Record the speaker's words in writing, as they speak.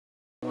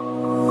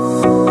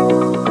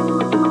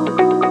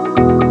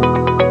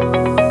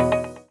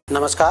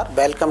Namaskar,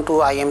 welcome to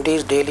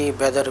IMD's daily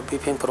weather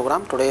briefing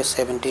program. Today is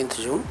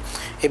 17th June.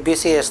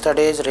 ABC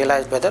yesterday's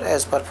realized weather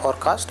as per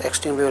forecast.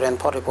 Extremely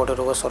rainfall reported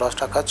over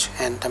Saurashtra, Kutch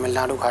and Tamil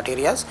Nadu Ghat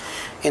areas.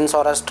 In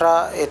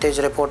Saurashtra, it is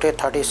reported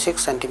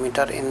 36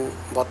 cm in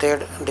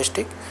Boted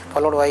district,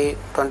 followed by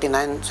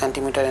 29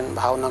 cm in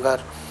Bhavnagar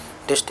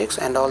districts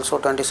and also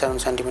 27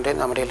 cm in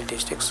Amreli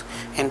districts.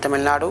 In Tamil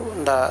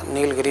Nadu, the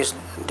Nilgiris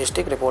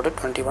district reported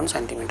 21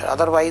 cm.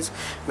 Otherwise,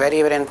 very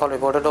heavy rainfall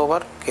reported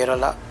over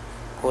Kerala,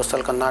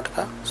 coastal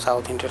Karnataka,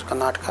 South Interior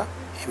Karnataka,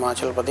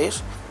 Himachal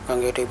Pradesh,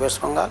 Gangetic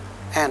West Bengal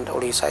and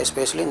Odisha,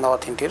 especially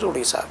North Interior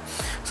Odisha.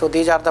 So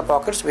these are the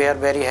pockets where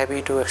very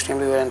heavy to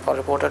extremely heavy rainfall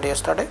reported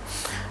yesterday.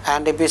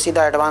 And if we see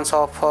the advance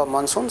of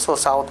monsoon, so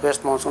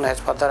southwest monsoon has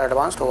further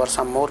advanced over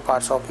some more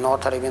parts of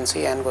North Arabian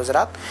Sea and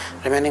Gujarat,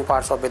 remaining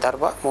parts of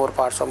Vidarbha, more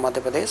parts of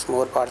Madhya Pradesh,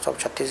 more parts of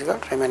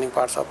Chhattisgarh, remaining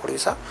parts of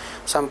Odisha,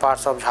 some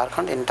parts of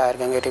Jharkhand, entire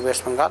Gangetic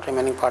West Bengal,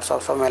 remaining parts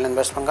of Somalian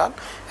West Bengal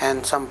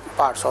and some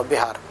parts of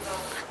Bihar.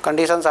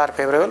 Conditions are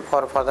favorable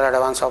for further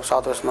advance of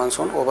southwest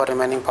monsoon over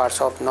remaining parts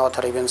of North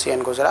Arabian Sea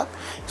and Gujarat,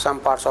 some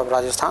parts of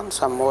Rajasthan,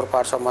 some more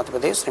parts of Madhya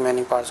Pradesh,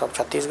 remaining parts of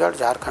Chhattisgarh,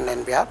 Jharkhand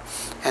and Bihar,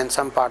 and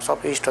some parts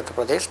of East Uttar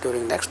Pradesh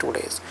during next 2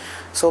 days.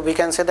 So we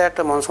can say that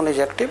monsoon is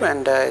active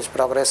and is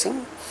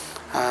progressing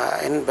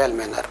in well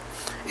manner.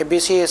 If we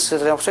see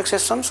synoptic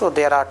system, so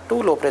there are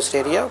two low pressure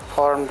area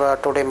formed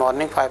today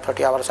morning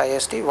 5:30 hours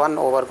IST, one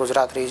over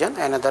Gujarat region,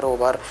 another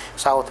over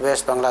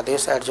southwest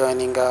Bangladesh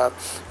adjoining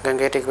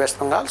Gangetic West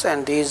Bengals,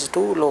 and these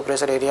two low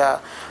pressure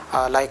area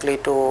are likely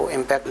to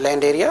impact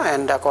land area,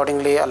 and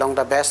accordingly along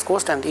the west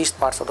coast and east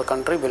parts of the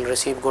country will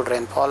receive good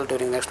rainfall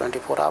during next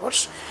 24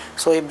 hours.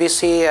 So if we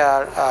see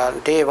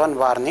day 1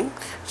 warning,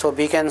 so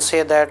we can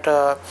say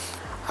that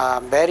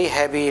very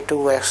heavy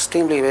to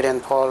extremely heavy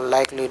rainfall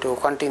likely to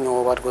continue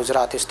over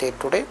Gujarat state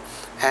today,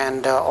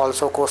 and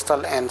also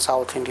coastal and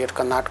south India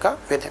Karnataka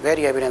with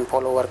very heavy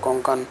rainfall over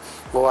Konkan,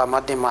 Goa,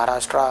 Madhya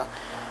Maharashtra,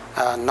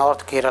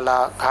 North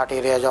Kerala, Ghat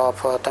areas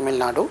of Tamil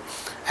Nadu.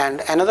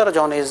 And another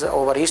zone is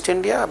over East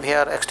India.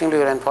 Here extremely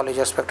heavy rainfall is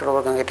expected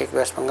over Gangetic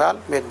West Bengal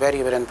with very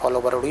heavy rainfall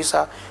over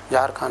Odisha,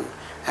 Jharkhand,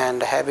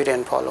 and heavy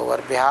rainfall over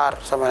Bihar,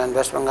 Somalian and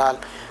West Bengal,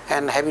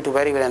 and heavy to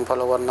very heavy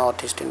rainfall over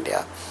Northeast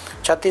India.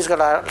 Chhattisgarh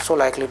are also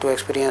likely to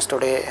experience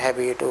today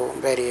heavy to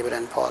very heavy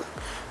rainfall.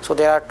 So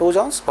there are two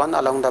zones, one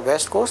along the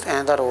west coast,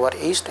 another over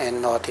east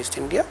and northeast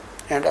India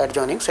and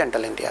adjoining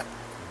central India.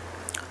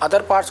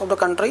 Other parts of the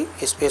country,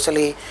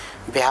 especially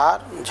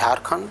Bihar,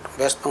 Jharkhand,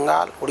 West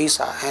Bengal,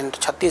 Odisha and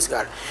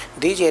Chhattisgarh,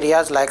 these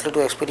areas likely to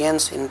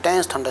experience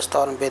intense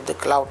thunderstorm with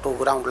cloud to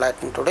ground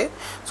lightning today.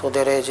 So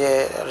there is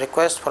a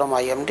request from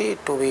IMD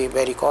to be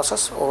very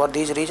cautious over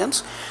these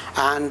regions.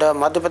 And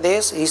Madhya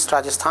Pradesh, East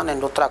Rajasthan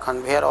and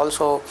Uttarakhand, where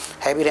also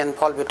heavy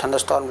rainfall with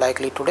thunderstorm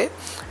likely today.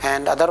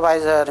 And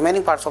otherwise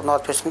remaining parts of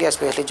North-West India,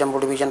 especially Jammu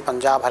Division,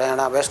 Punjab,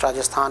 Haryana, West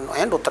Rajasthan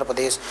and Uttar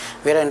Pradesh,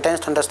 where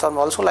intense thunderstorm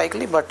also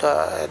likely, but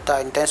the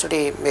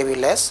intensity may be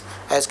less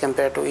as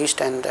compared to east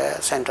and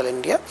central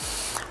India.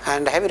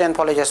 And heavy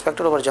rainfall is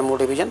expected over Jammu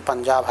Division,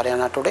 Punjab,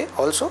 Haryana today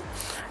also.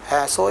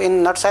 So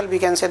in nutshell, we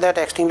can say that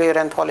extremely heavy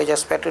rainfall is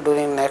expected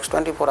during next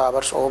 24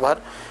 hours over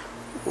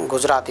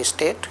Gujarat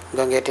state,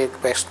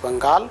 Gangetic West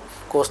Bengal,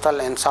 coastal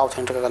and south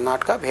central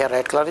Karnataka, where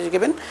red color is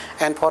given.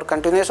 And for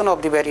continuation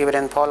of the very heavy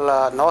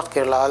rainfall, North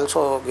Kerala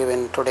also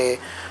given today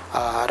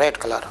red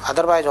color.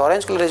 Otherwise,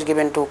 orange color is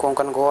given to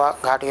Konkan, Goa,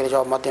 Ghat areas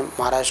of Madhya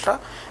Maharashtra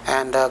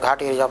and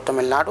Ghat areas of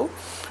Tamil Nadu,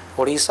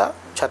 Odisha,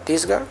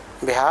 Chhattisgarh,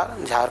 Bihar,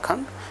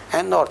 Jharkhand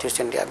and Northeast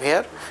India,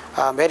 where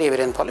very heavy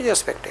rainfall is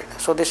expected.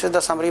 So this is the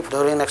summary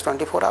during next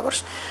 24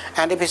 hours.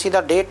 And if you see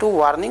the day 2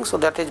 warning, so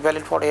that is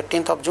valid for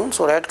 18th of June.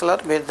 So red color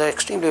with the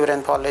extremely heavy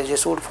rainfall is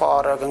issued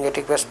for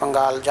Gangetic West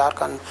Bengal,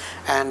 Jharkhand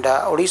and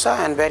Odisha,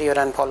 and very heavy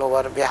rainfall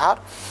over Bihar,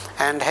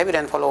 and heavy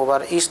rainfall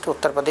over East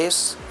Uttar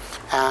Pradesh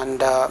and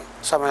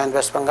Somalian and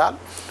West Bengal,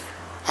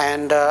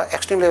 and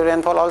extremely heavy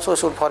rainfall also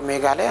issued for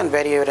Meghalaya, and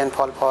very heavy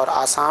rainfall for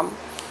Assam,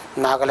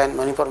 Nagaland,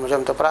 Manipur,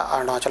 Mizoram, Tripura,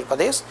 Arunachal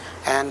Pradesh,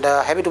 and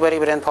heavy to very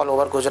heavy rainfall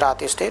over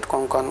Gujarat state,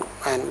 Konkan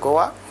and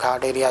Goa,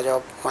 Ghat areas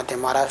of Madhya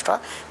Maharashtra,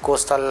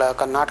 coastal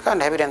Karnataka,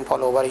 and heavy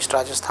rainfall over East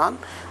Rajasthan,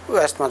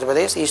 West Madhya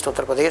Pradesh, East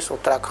Uttar Pradesh,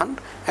 Uttarakhand,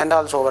 and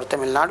also over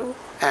Tamil Nadu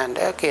and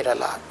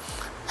Kerala.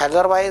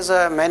 Otherwise,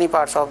 many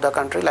parts of the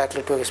country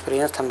likely to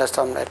experience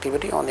thunderstorm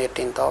activity on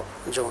 18th of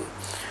June.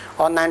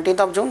 On 19th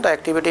of June, the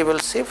activity will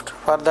shift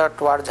further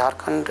towards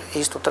Jharkhand,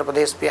 East Uttar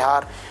Pradesh,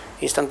 Bihar,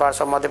 eastern parts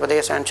of Madhya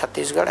Pradesh and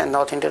Chhattisgarh and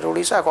North India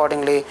Odisha.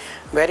 Accordingly,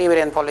 very heavy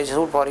rainfall is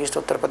issued for East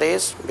Uttar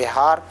Pradesh,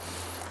 Bihar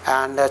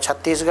and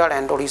Chhattisgarh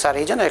and Odisha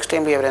region.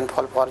 Extremely heavy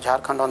rainfall for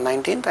Jharkhand on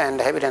 19th and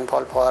heavy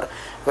rainfall for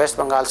West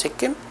Bengal,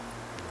 Sikkim.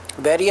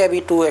 Very heavy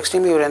to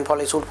extremely heavy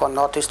rainfall issued for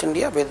Northeast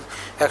India with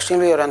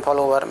extremely heavy rainfall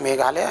over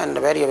Meghalaya and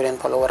very heavy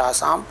rainfall over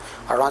Assam,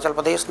 Arunachal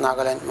Pradesh,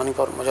 Nagaland,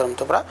 Manipur, Mizoram,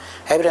 Tripura.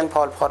 Heavy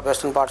rainfall for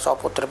western parts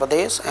of Uttar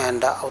Pradesh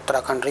and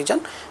Uttarakhand region.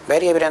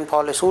 Very heavy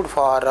rainfall issued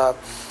for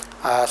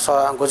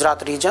So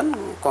Gujarat region,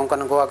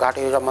 Konkan, Goa, Ghati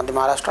area of Madhya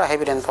Maharashtra,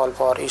 heavy rainfall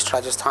for East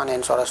Rajasthan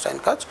and Saurashtra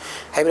and Kutch.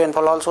 Heavy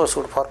rainfall also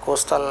issued for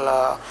coastal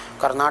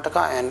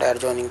Karnataka and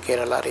adjoining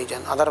Kerala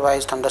region.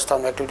 Otherwise,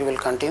 thunderstorm activity will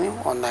continue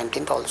on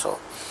 19th also.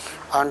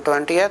 On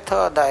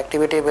 20th, the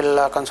activity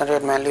will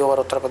concentrate mainly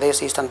over Uttar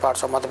Pradesh, eastern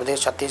parts of Madhya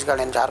Pradesh, Chhattisgarh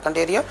and Jharkhand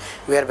area,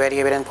 where very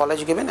heavy rainfall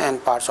is given,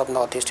 and parts of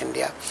northeast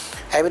India.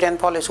 Heavy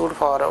rainfall issued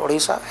for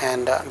Odisha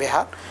and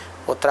Bihar,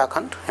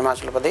 Uttarakhand,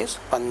 Himachal Pradesh,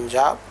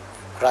 Punjab,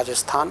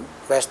 Rajasthan,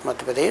 West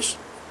Madhya Pradesh,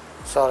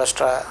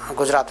 Saurashtra,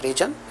 Gujarat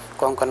region,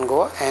 Konkan,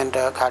 Goa and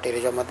Ghati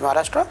region of Madhya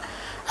Maharashtra,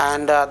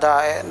 and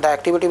the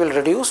activity will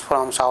reduce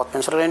from South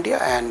Peninsular India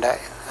and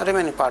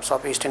remaining parts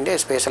of East India,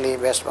 especially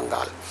West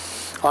Bengal.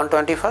 On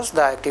 21st,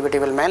 the activity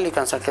will mainly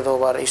concentrate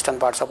over eastern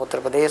parts of Uttar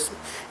Pradesh,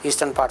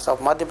 eastern parts of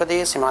Madhya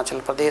Pradesh, Himachal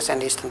Pradesh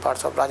and eastern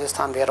parts of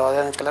Rajasthan, where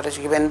orange color is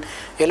given.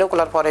 Yellow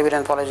color for heavy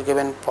rainfall is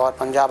given for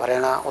Punjab,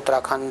 Haryana,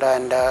 Uttarakhand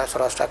and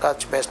Saurashtra,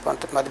 Kutch, West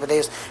Madhya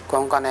Pradesh,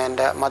 Konkan and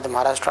Madhya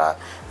Maharashtra,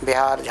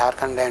 Bihar,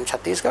 Jharkhand and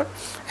Chhattisgarh,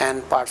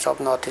 and parts of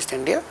northeast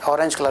India.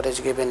 Orange color is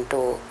given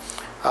to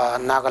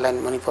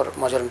Nagaland, Manipur,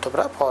 Mizoram,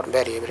 Tripura for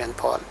very heavy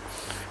rainfall.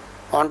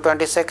 On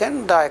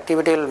 22nd, the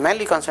activity will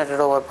mainly concentrate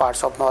over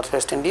parts of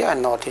northwest India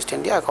and northeast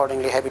India.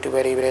 Accordingly, heavy to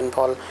very heavy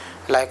rainfall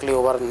likely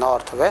over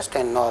northwest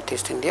and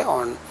northeast India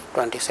on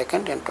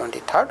 22nd and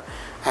 23rd,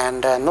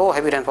 and no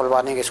heavy rainfall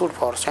warning issued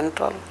for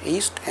central,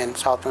 east and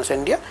southwest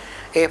India.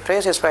 A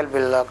fresh spell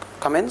will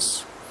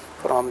commence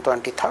from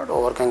 23rd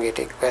over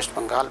Gangetic, West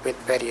Bengal with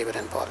very heavy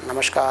rainfall.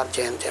 Namaskar,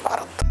 Jai Hind, Jai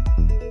Bharat.